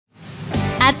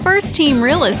At First Team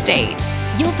Real Estate,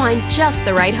 you'll find just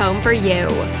the right home for you.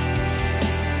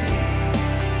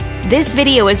 This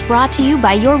video is brought to you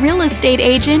by your real estate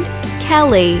agent,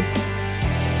 Kelly.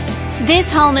 This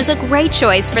home is a great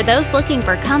choice for those looking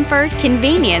for comfort,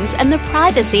 convenience, and the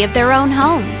privacy of their own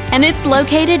home, and it's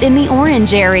located in the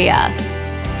Orange area.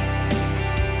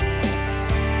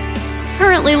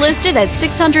 Currently listed at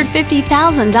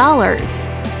 $650,000.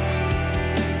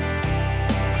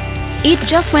 It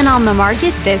just went on the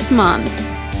market this month.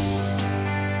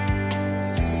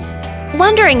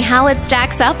 Wondering how it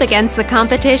stacks up against the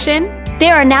competition?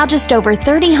 There are now just over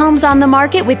 30 homes on the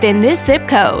market within this zip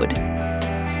code.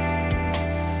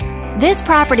 This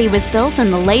property was built in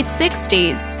the late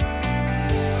 60s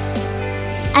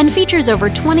and features over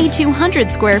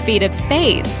 2,200 square feet of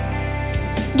space,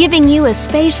 giving you a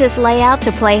spacious layout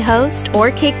to play host or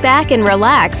kick back and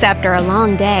relax after a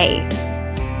long day.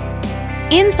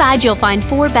 Inside you'll find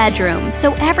 4 bedrooms,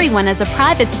 so everyone has a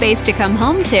private space to come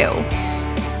home to,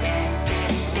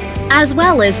 as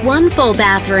well as 1 full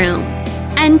bathroom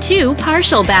and 2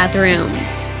 partial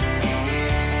bathrooms.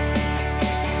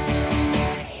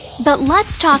 But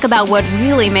let's talk about what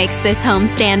really makes this home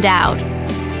stand out.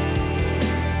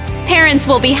 Parents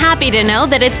will be happy to know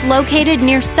that it's located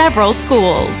near several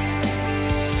schools.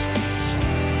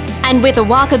 And with a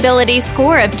walkability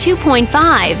score of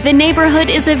 2.5, the neighborhood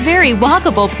is a very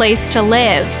walkable place to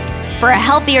live. For a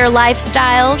healthier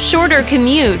lifestyle, shorter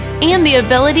commutes, and the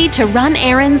ability to run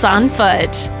errands on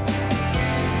foot.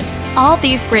 All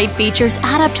these great features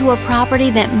add up to a property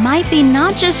that might be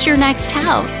not just your next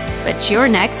house, but your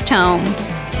next home.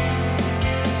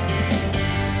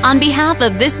 On behalf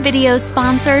of this video's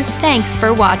sponsor, thanks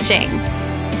for watching.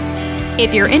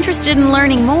 If you're interested in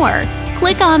learning more,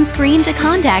 click on screen to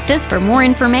contact us for more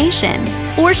information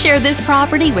or share this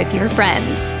property with your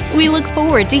friends. We look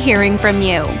forward to hearing from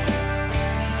you.